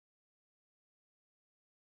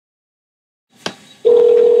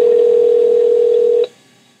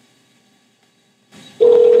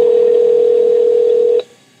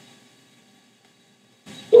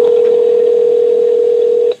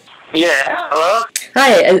Hello?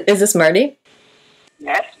 Hi, is this Marty?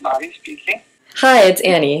 Yes, Marty speaking. Hi, it's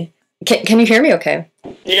Annie. Can you hear me okay?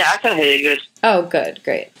 Yeah, I can hear you good. Oh, good,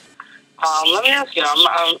 great. Let me ask you,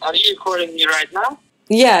 are you recording me right now?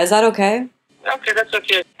 Yeah, is that okay? Okay, that's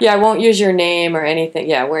okay. Yeah, I won't use your name or anything.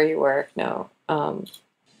 Yeah, where you work, no.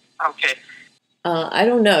 Okay. I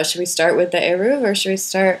don't know. Should we start with the Eruv or should we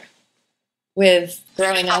start with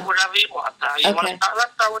growing up? Whatever you want. Okay.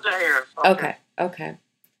 Let's start with the hair. Okay.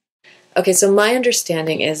 Okay, so my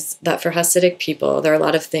understanding is that for Hasidic people, there are a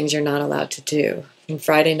lot of things you're not allowed to do from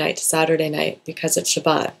Friday night to Saturday night because it's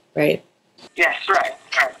Shabbat, right? Yes, right.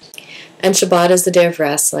 And Shabbat is the day of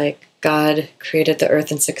rest, like God created the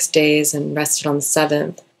earth in 6 days and rested on the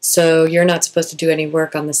seventh. So you're not supposed to do any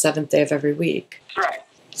work on the seventh day of every week. Right.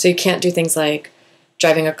 So you can't do things like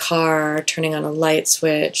driving a car, turning on a light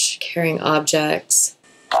switch, carrying objects.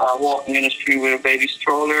 Walking in the street with a baby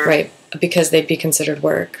stroller. Right, because they'd be considered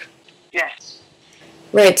work. Yes.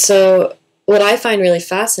 Right, so what I find really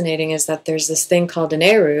fascinating is that there's this thing called an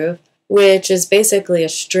eruv, which is basically a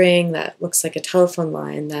string that looks like a telephone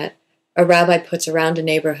line that a rabbi puts around a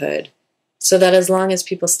neighborhood so that as long as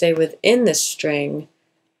people stay within this string,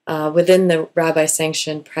 within the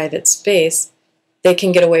rabbi-sanctioned private space, they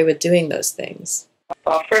can get away with doing those things.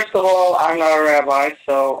 First of all, I'm not a rabbi,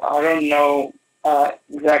 so I don't know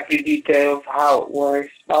exactly details how it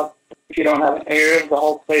works. But if you don't have an area, the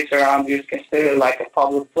whole place around you is considered like a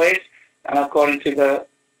public place. And according to the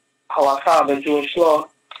halakha, the Jewish law,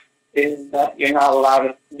 is that you're not allowed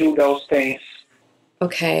to do those things.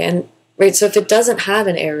 Okay, and right, so if it doesn't have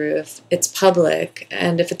an eruv, it's public.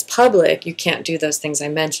 And if it's public, you can't do those things I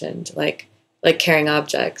mentioned, like carrying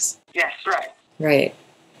objects. Yes, right. Right.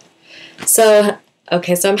 So,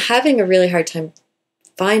 okay, so I'm having a really hard time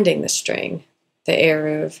finding the string, the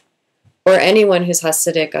eruv, or anyone who's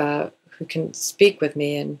Hasidic who can speak with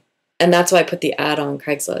me, and that's why I put the ad on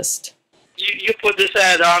Craigslist. You put this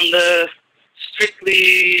ad on the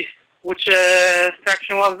strictly, which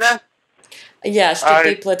section was that? Yeah,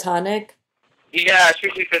 strictly platonic. Yeah,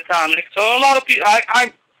 strictly platonic. So a lot of people,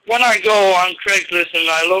 when I go on Craigslist and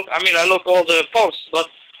I look all the posts, but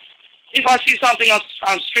if I see something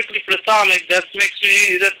on strictly platonic that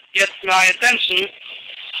gets my attention,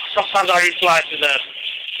 sometimes I reply to that.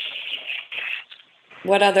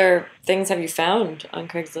 What other things have you found on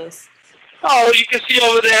Craigslist? Oh, you can see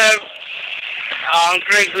over there on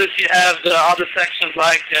Craigslist you have the other sections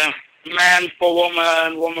like man for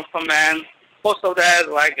woman, woman for man. Most of that,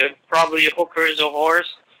 like probably hookers or whores.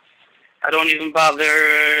 I don't even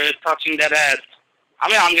bother touching that ad. I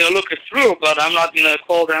mean, I'm going to look it through, but I'm not going to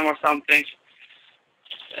call them or something.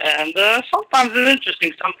 And sometimes it's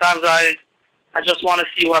interesting. Sometimes I just want to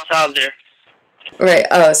see what's out there. Right.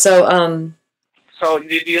 Oh, so So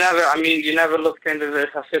you never looked into the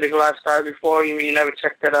Hasidic lifestyle before? You mean you never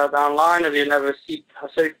checked that out online, or you never see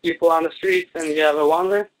Hasidic people on the streets and you ever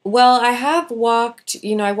wonder? Well, I have walked,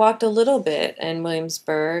 I walked a little bit in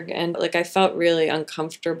Williamsburg, and I felt really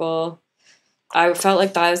uncomfortable. I felt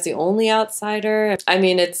like I was the only outsider. I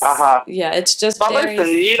mean, it's, yeah, it's just But listen,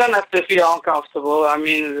 you don't have to feel uncomfortable. I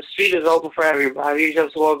mean, the street is open for everybody. You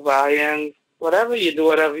just walk by and whatever you do,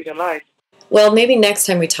 whatever you like. Well, maybe next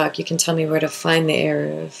time we talk, you can tell me where to find the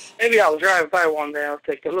eruv. Maybe I'll drive by one day. I'll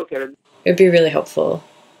take a look at it. It'd be really helpful.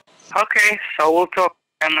 Okay, so we'll talk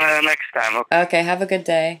next time. Okay, have a good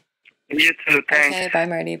day. You too, thanks. Okay, bye,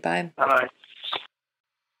 Marty. Bye. Bye.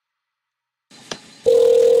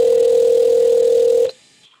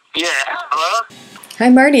 Yeah, hello? Hi,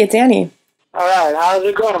 Marty. It's Annie. All right, how's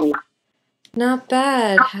it going? Not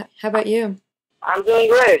bad. How about you? I'm doing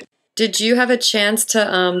great. Did you have a chance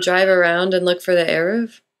to drive around and look for the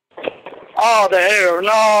eruv? Oh, the hair.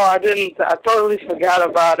 No, I didn't. I totally forgot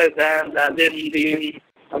about it, and I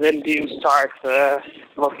didn't even start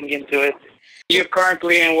looking into it. You're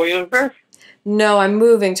currently in Williamsburg? No, I'm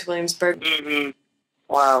moving to Williamsburg. Mm-hmm.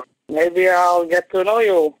 Wow. Maybe I'll get to know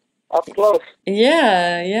you up close.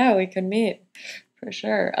 Yeah, we could meet for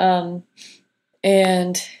sure.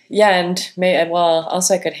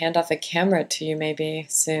 Also I could hand off a camera to you maybe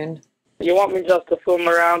soon. You want me just to film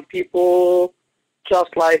around people,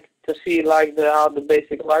 just like to see how the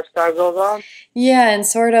basic lifestyle goes on? Yeah, and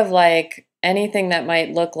sort of like anything that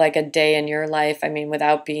might look like a day in your life. I mean,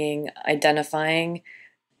 without being identifying.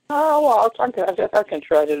 Oh, well, I can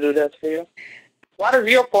try to do that for you. What is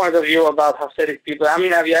your point of view about Hasidic people? I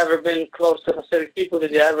mean, have you ever been close to Hasidic people?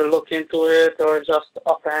 Did you ever look into it, or just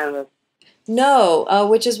offhanded? No,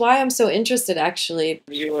 which is why I'm so interested, actually.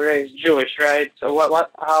 You were raised Jewish, right? So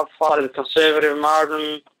how far is it? Conservative,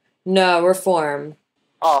 modern? No, Reform.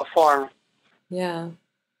 Oh, Reform. Yeah.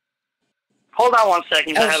 Hold on one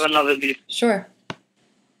second. Oh, I have another beep. Sure.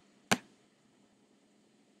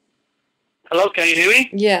 Hello, can you hear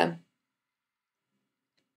me? Yeah.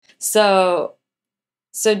 So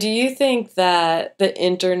do you think that the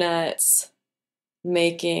internet's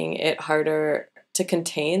making it harder to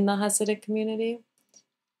contain the Hasidic community?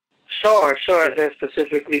 Sure. They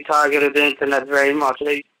specifically targeted the internet very much.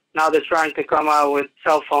 Now they're trying to come out with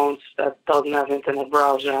cell phones that doesn't have internet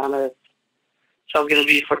browser on it. So it's going to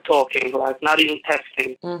be for talking, like not even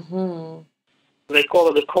texting. Mm-hmm. They call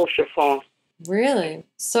it the kosher phone. Really?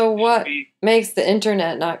 So what makes the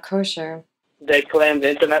internet not kosher? They claim the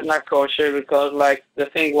internet not kosher because, like, the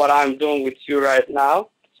thing what I'm doing with you right now,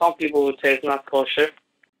 some people would say it's not kosher.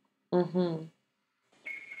 Mm-hmm.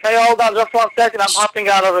 Hey, hold on just 1 second. I'm hopping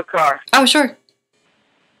out of the car. Oh, sure.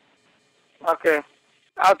 Okay.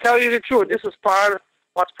 I'll tell you the truth. This is part of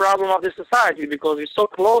what's problem of this society because we're so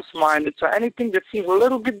close-minded. So anything that seems a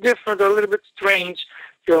little bit different or a little bit strange,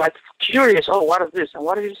 you're like curious. Oh, what is this? And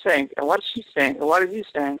what is he saying? And what is she saying? And what is he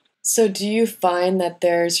saying? So do you find that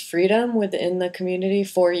there's freedom within the community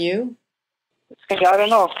for you? I don't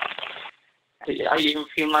know. I even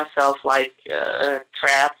feel myself like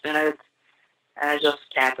trapped in it, and I just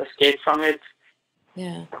can't escape from it.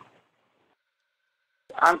 Yeah.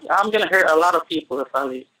 I'm gonna hurt a lot of people if I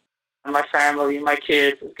leave. And my family, my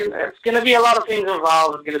kids. It's gonna be a lot of things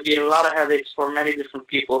involved. It's gonna be a lot of headaches for many different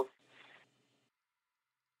people.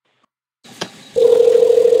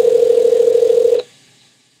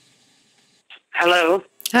 Hello.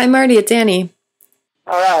 Hi, Marty. It's Annie.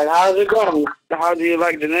 All right. How's it going? How do you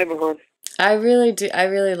like the neighborhood? I really do. I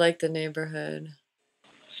really like the neighborhood.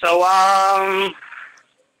 So,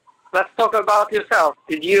 let's talk about yourself.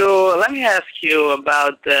 Let me ask you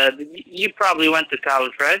about, you probably went to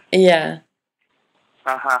college, right? Yeah.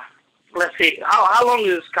 Uh-huh. Let's see, how long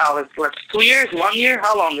is college? 2 years, 1 year?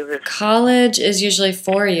 How long is it? College is usually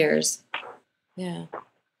 4 years. Yeah.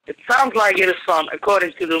 It sounds like it is fun,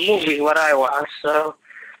 according to the movie, what I watched, so.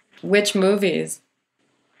 Which movies?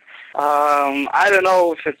 I don't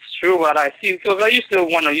know if it's true what I see, because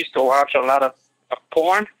when I used to watch a lot of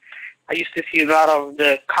porn, I used to see a lot of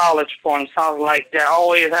the college porn. Sounds like they're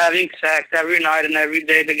always having sex every night and every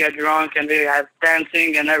day. They get drunk and they have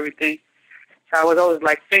dancing and everything. So I was always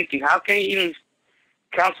like thinking, how can you even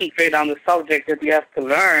concentrate on the subject that you have to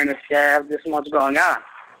learn if you have this much going on?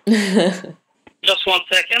 Just 1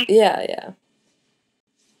 second. Yeah.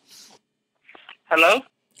 Hello?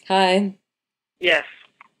 Hi. Yes.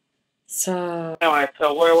 So. Anyway,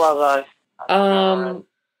 so where was I?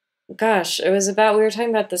 Gosh, it was about, we were talking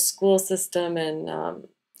about the school system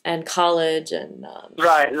and college and.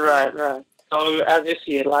 Right. So as you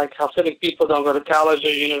see, like Hasidic people don't go to college or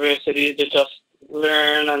university; they just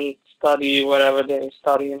learn and study whatever they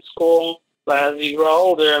study in school. But as you grow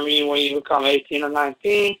older, I mean, when you become 18 or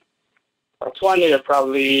 19 or 20, you're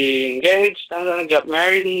probably engaged and then get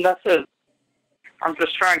married, and that's it. I'm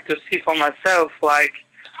just trying to see for myself, like,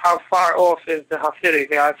 how far off is the Hasidic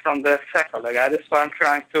guy from the secular guy? That's what I'm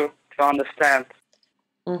trying to understand.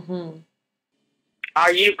 Mm-hmm.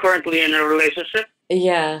 Are you currently in a relationship?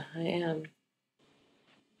 Yeah, I am.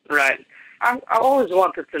 Right. I always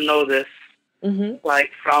wanted to know this, like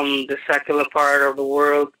from the secular part of the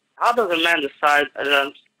world. How does a man decide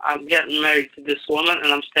that I'm getting married to this woman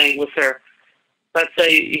and I'm staying with her? Let's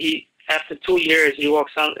say after 2 years, he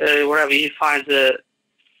walks on, wherever he finds a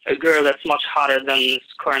girl that's much hotter than his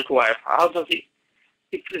current wife. How does he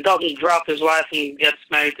doesn't drop his wife and gets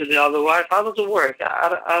married to the other wife? How does it work?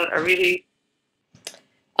 I really...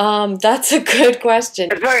 That's a good question.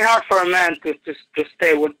 It's very hard for a man to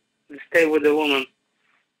stay with a woman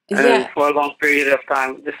for a long period of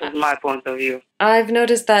time. This is my point of view. I've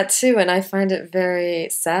noticed that too, and I find it very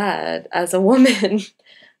sad as a woman.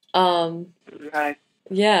 Right.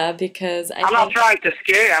 Yeah, because I'm not trying to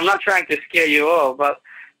scare you. I'm not trying to scare you all, but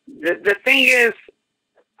the thing is,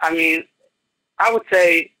 I mean, I would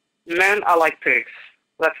say men are like pigs.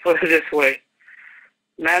 Let's put it this way.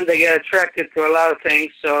 Men, they get attracted to a lot of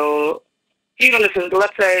things. So even if it's,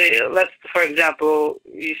 let's for example,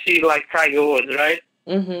 you see like Tiger Woods, right?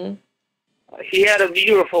 Mm-hmm. He had a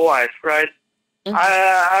beautiful wife, right? Mm-hmm.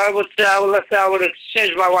 I would say I would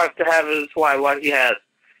exchange my wife to have his wife, what he had,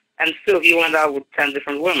 and still he went out with 10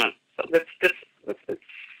 different women. So it's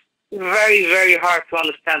very, very hard to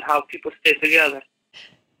understand how people stay together.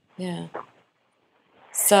 Yeah.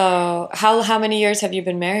 So how many years have you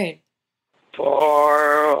been married?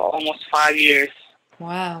 For almost 5 years.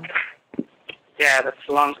 Wow. Yeah, that's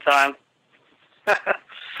a long time.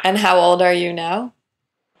 And how old are you now?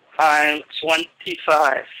 I'm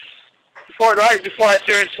 25. right before I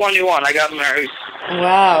turned 21, I got married.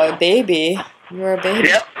 Wow, a baby. You were a baby.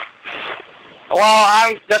 Yep.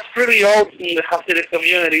 Well, that's pretty old in the Hasidic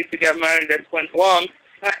community to get married at 21.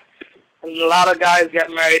 And a lot of guys get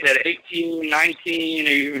married at 18, 19, or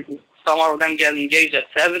even some of them get engaged at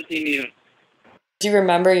 17 even. Do you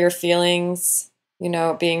remember your feelings,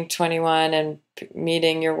 being 21 and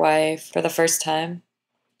meeting your wife for the first time?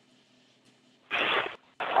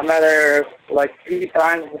 I met her like 3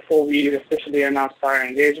 times before we officially announced our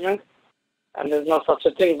engagement. And there's no such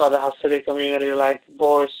a thing about the Hasidic community like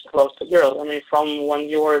boys close to girls. I mean, from when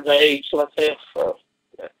you were the age, let's say, of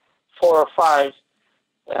 4 or 5,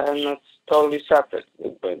 and it's totally separate.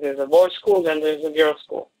 There's a boys' school, then there's a girls'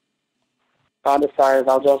 school. I decided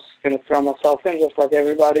I'll just throw myself in just like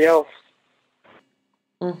everybody else.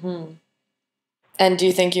 Mm-hmm. And do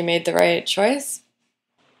you think you made the right choice?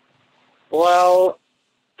 Well,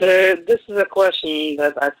 this is a question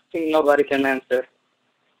that I think nobody can answer.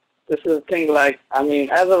 This is a thing as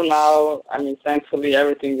of now, thankfully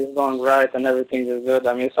everything is going right and everything is good.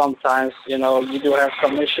 Sometimes, you do have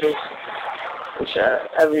some issues, which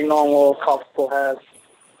every normal couple has.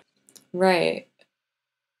 Right.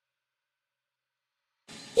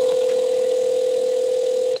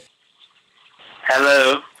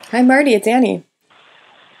 Hello. Hi, Marty. It's Annie.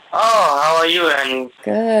 Oh, how are you, Annie?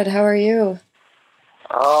 Good. How are you?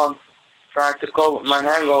 Trying to cope with my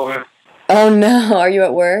hangover. Oh, no. Are you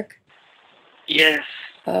at work? Yes.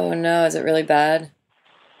 Oh, no. Is it really bad?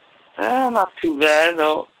 Not too bad,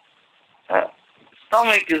 though.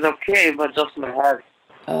 Stomach is okay, but just my head.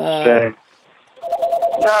 Okay.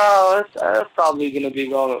 No, it's probably going to be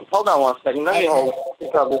going. Hold on 1 second. Let me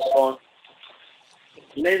pick up this phone.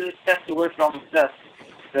 Laser steps away from the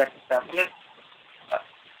desk.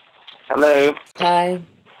 Hello? Hi.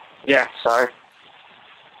 Yeah, sorry.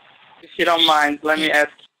 If you don't mind, let me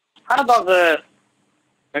ask, how about the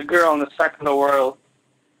girl in the secular world?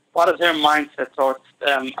 What is her mindset towards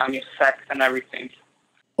sex and everything?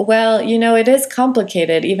 Well, it is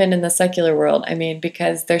complicated, even in the secular world.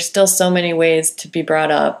 Because there's still so many ways to be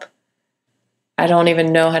brought up. I don't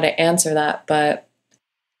even know how to answer that, but...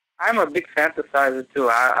 I'm a big fantasizer, too.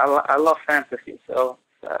 I love fantasy, so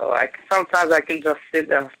sometimes I can just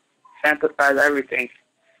sit and fantasize everything.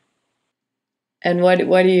 And what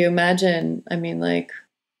do you imagine?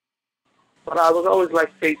 But I was always,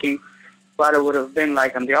 thinking what it would have been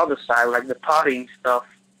like on the other side, like the partying stuff.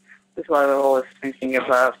 This is what I was always thinking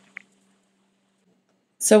about.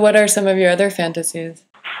 So what are some of your other fantasies?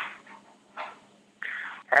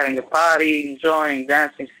 Having a party, enjoying,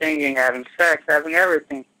 dancing, singing, having sex, having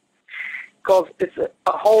everything. Because it's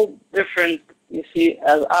a whole different, you see,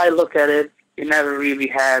 as I look at it, you never really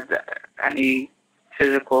had any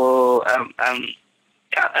physical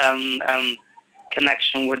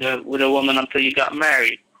connection with a woman until you got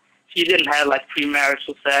married. You didn't have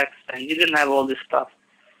premarital sex, and you didn't have all this stuff.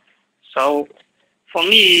 So for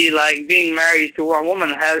me, being married to one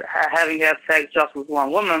woman, having had sex just with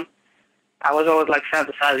one woman, I was always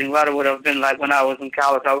fantasizing what it would have been like when I was in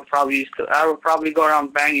college. I would probably go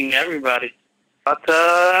around banging everybody. But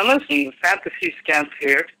listen, fantasy scans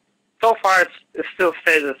here. So far, it still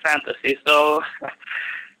stays a fantasy. So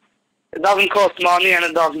it doesn't cost money and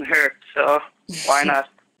it doesn't hurt. So why not?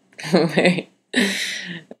 Right.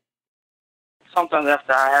 Sometimes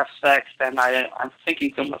after I have sex, then I'm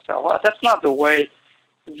thinking to myself, well, that's not the way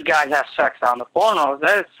these guys have sex on the pornos.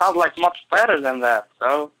 That sounds like much better than that.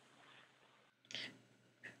 So.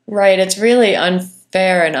 Right. It's really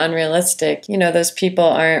unfair and unrealistic. Those people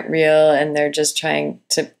aren't real, and they're just trying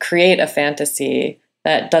to create a fantasy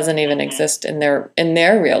that doesn't even exist in their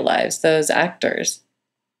real lives. Those actors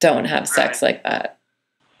don't have sex like that.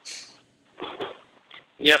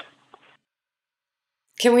 Yep.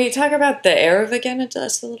 Can we talk about the Eruv again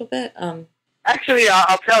just a little bit? Actually,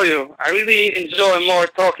 I'll tell you, I really enjoy more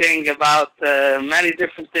talking about many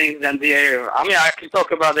different things than the Eruv. I can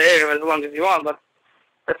talk about the Eruv as long as you want, but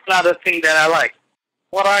that's not a thing that I like.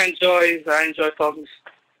 What I enjoy talking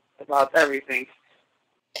about everything.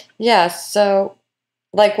 Yeah, so,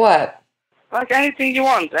 like what? Like anything you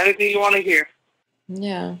want to hear.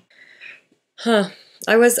 Yeah. Huh.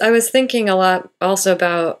 I was thinking a lot also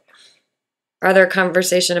about other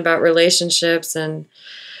conversation about relationships and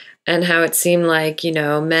how it seemed like,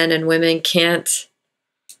 men and women can't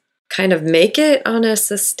kind of make it on a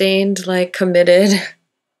sustained, committed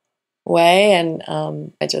way. And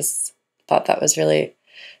I just thought that was really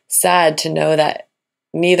sad to know that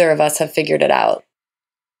neither of us have figured it out.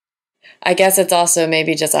 I guess it's also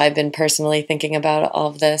maybe just I've been personally thinking about all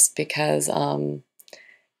of this because,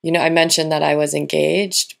 you know, I mentioned that I was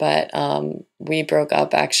engaged, but we broke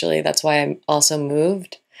up actually. That's why I also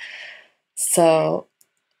moved. So,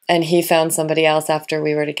 and he found somebody else after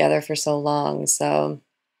we were together for so long. So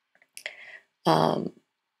I'm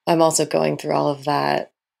also going through all of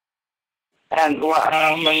that. And what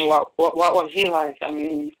was he like? I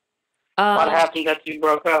mean, what happened that you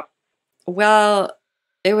broke up? Well,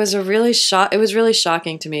 it was really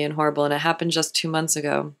shocking to me and horrible, and it happened just 2 months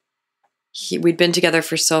ago. We'd been together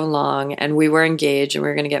for so long, and we were engaged, and we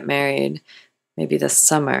were going to get married maybe this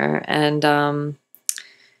summer. And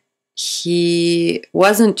he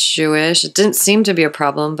wasn't Jewish. It didn't seem to be a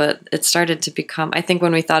problem, but it started to become, I think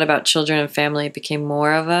when we thought about children and family, it became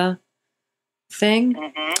more of a thing.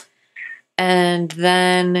 Mm-hmm. And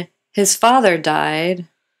then his father died,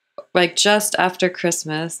 like just after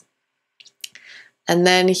Christmas. And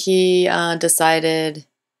then he decided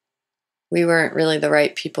we weren't really the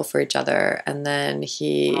right people for each other. And then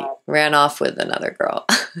he ran off with another girl.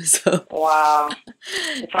 So wow.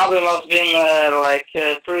 It probably must have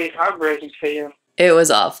been pretty heartbreaking for you. It was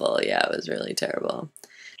awful. Yeah, it was really terrible.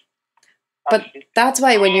 But that's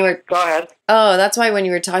why when you were... Go ahead. Oh, that's why when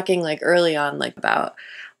you were talking like early on, like about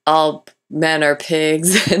all men are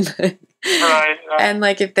pigs and... Right. And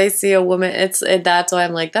like if they see a woman, that's why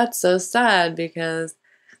I'm like, that's so sad, because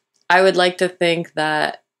I would like to think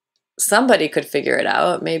that somebody could figure it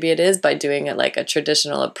out. Maybe it is by doing it like a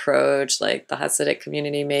traditional approach, like the Hasidic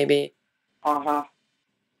community, maybe. Uh-huh.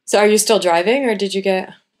 So are you still driving, or did you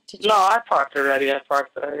get... No, I parked already. I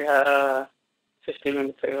parked 15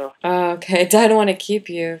 minutes ago. Oh, okay. I don't want to keep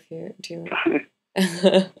you if you do.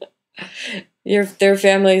 Your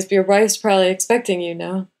wife's probably expecting you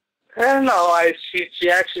now. No, she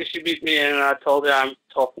beat me in, and I told her I'm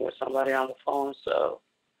talking with somebody on the phone. So,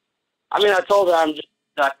 I mean, I told her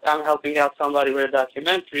I'm helping out somebody with a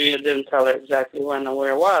documentary. I didn't tell her exactly when and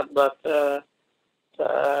where what, but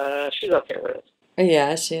she's okay with it.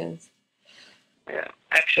 Yeah, she is. Yeah,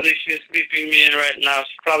 actually, she's beeping me in right now.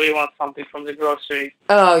 She probably wants something from the grocery.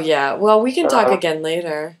 Oh yeah, well, we can talk again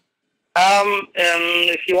later.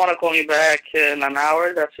 If you want to call me back in an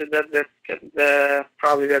hour, that's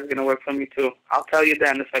probably that's gonna work for me too. I'll tell you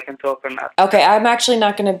then if I can talk or not. Okay, I'm actually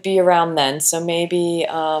not gonna be around then, so maybe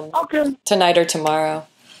tonight or tomorrow.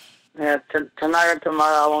 Yeah, tonight or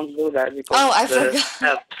tomorrow I won't do that because. Oh, I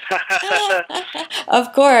forgot.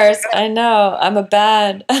 Of course, I know. I'm a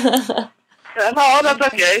bad. No, that's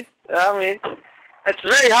okay. I mean, it's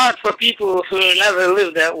very hard for people who never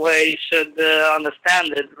lived that way should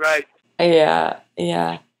understand it, right? Yeah,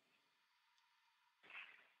 yeah.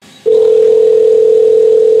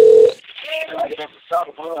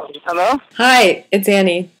 Hello? Hi, it's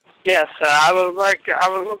Annie. Yes, I was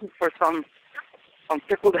looking for some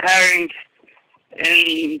pickled herring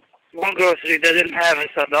in one grocery that didn't have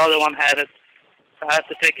it, so the other one had it. So I had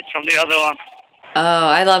to take it from the other one. Oh,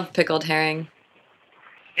 I love pickled herring.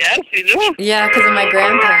 Yes, you do? Yeah, because of my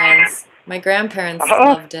grandparents. My grandparents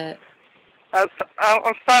loved it. I'm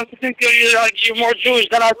starting to think you're more Jewish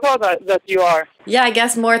than I thought that you are. Yeah, I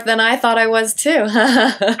guess more than I thought I was too.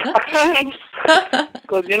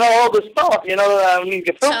 Because you know all the stuff, I mean,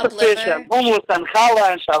 gefilte fish and hummus and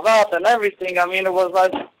challah and Shabbat and everything. I mean, I was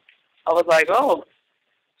like, oh,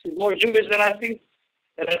 she's more Jewish than I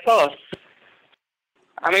thought.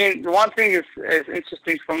 I mean, one thing is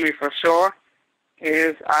interesting for me for sure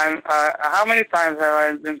is how many times have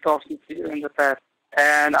I been talking to you in the past?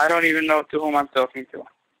 And I don't even know to whom I'm talking to.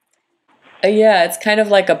 Yeah, it's kind of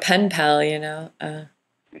like a pen pal, Yeah.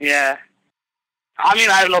 I mean,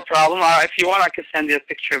 I have no problem. If you want, I can send you a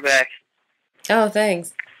picture back. Oh,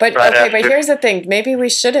 thanks. But okay, but here's the thing. Maybe we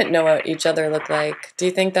shouldn't know what each other look like. Do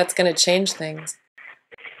you think that's going to change things?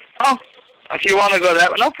 Oh, if you want to go that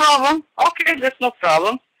way, no problem. Okay, that's no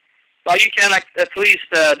problem. Well, you can at least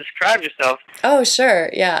describe yourself. Oh, sure.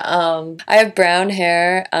 Yeah. I have brown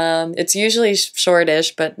hair. It's usually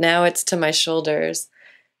shortish, but now it's to my shoulders.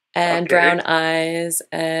 And brown eyes.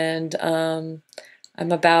 And I'm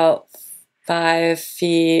about 5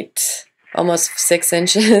 feet, almost 6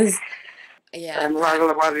 inches. Yeah. And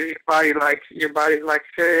your body's like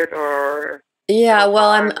fit or? Yeah.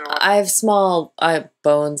 Well, I have small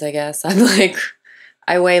bones, I guess.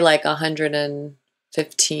 I weigh like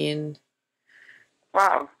 115.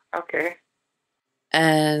 Wow. Okay.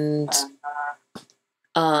 And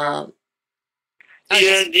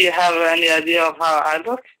do you have any idea of how I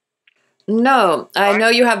look? No, I know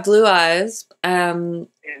you have blue eyes, a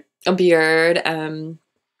beard,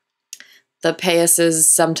 the payasses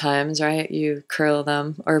sometimes, right? You curl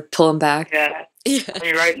them or pull them back. Yeah. I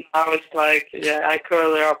mean, right now it's like, I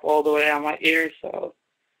curl it up all the way on my ears, so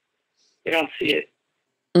you don't see it.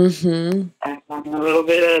 Mm-hmm. And I'm a little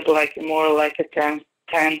bit like more like a tan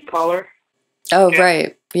color. Oh, okay.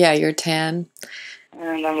 Right. Yeah, you're tan.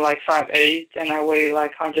 And I'm like 5'8", and I weigh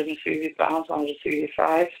like 160 pounds,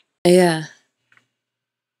 165. Yeah.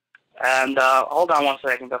 And hold on one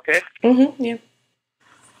second, okay? Mm-hmm. Yeah.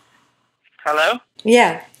 Hello?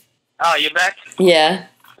 Yeah. Oh, you back? Yeah.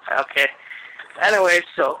 Okay. Anyway,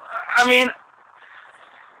 so I mean,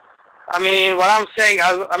 what I'm saying,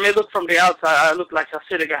 I may look from the outside, I look like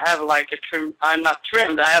Hasidic. I have like a trim. I'm not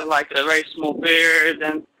trimmed. I have like a very small beard,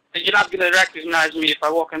 and you're not gonna recognize me if I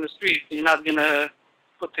walk on the street. You're not gonna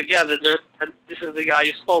put together that this is the guy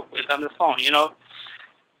you spoke with on the phone. You know.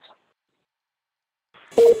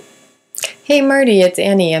 Hey Marty, it's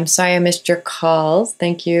Annie. I'm sorry I missed your calls.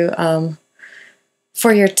 Thank you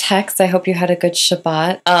for your text. I hope you had a good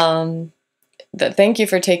Shabbat. Thank you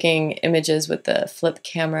for taking images with the flip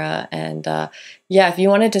camera. And yeah, if you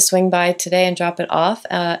wanted to swing by today and drop it off,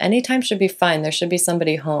 anytime should be fine. There should be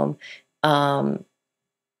somebody home. And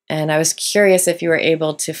I was curious if you were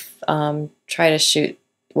able to try to shoot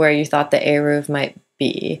where you thought the Eruv might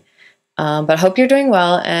be. But I hope you're doing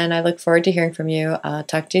well, and I look forward to hearing from you.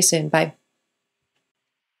 Talk to you soon. Bye.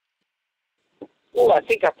 Oh, I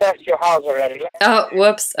think I passed your house already. Oh,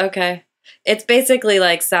 whoops. Okay. It's basically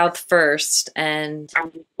like South First and... So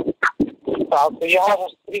your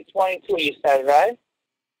house is 322, you said, right?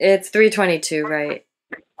 It's 322, right?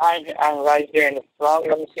 I'm right here in the front.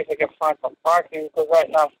 Let me see if I can find some parking, because right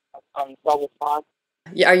now I'm double parked.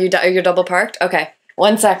 Yeah, are you double parked? Okay.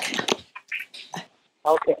 1 sec.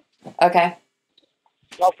 Okay. Okay.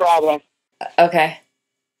 No problem. Okay.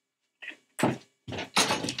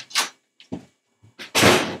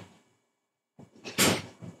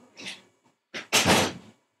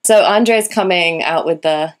 So Andre's coming out with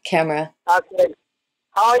the camera. Okay.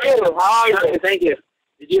 How are you? Thank you.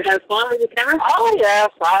 Did you have fun with the camera? Oh, yes.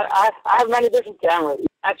 I have many different cameras.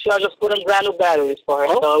 Actually, I just put in brand new batteries for her,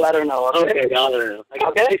 so let her know. Okay, I'll let her know.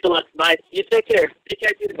 Okay? Thanks so much. Bye. You take care. Take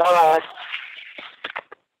care, too. Bye-bye.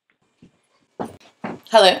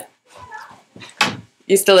 Hello.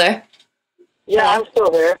 You still there? Yeah, I'm still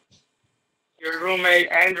there. Your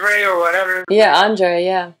roommate, Andre, or whatever? Yeah, Andre,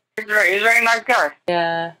 yeah. He's a very nice guy.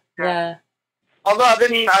 Yeah, yeah. Although I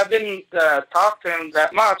didn't talk to him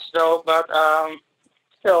that much, though, but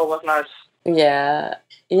still was nice. Yeah,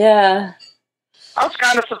 yeah. I was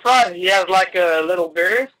kind of surprised. He has like a little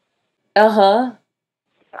beard. Uh-huh.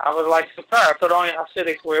 I was like surprised. I thought only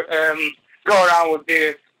Hasidic would go around with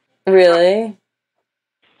beard. Really?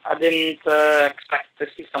 I didn't expect to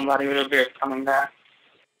see somebody with a beard coming back.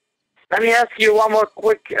 Let me ask you one more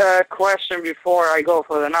quick question before I go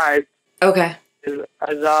for the night. Okay.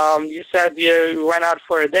 You said you went out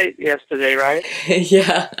for a date yesterday, right?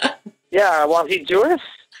 Yeah. Yeah, was he Jewish?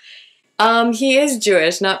 He is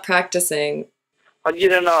Jewish, not practicing. But you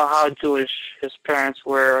don't know how Jewish his parents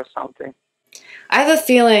were or something? I have a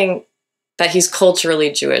feeling that he's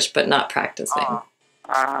culturally Jewish, but not practicing.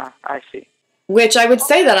 I see. Which I would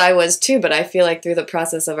say that I was too, but I feel like through the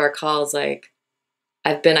process of our calls, like,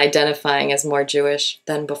 I've been identifying as more Jewish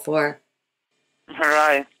than before. All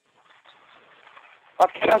right.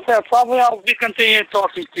 Okay, I said probably I'll be continuing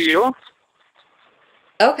talking to you.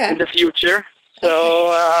 Okay. In the future.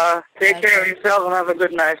 So take care of yourself and have a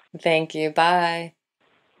good night. Thank you. Bye.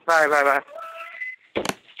 Bye.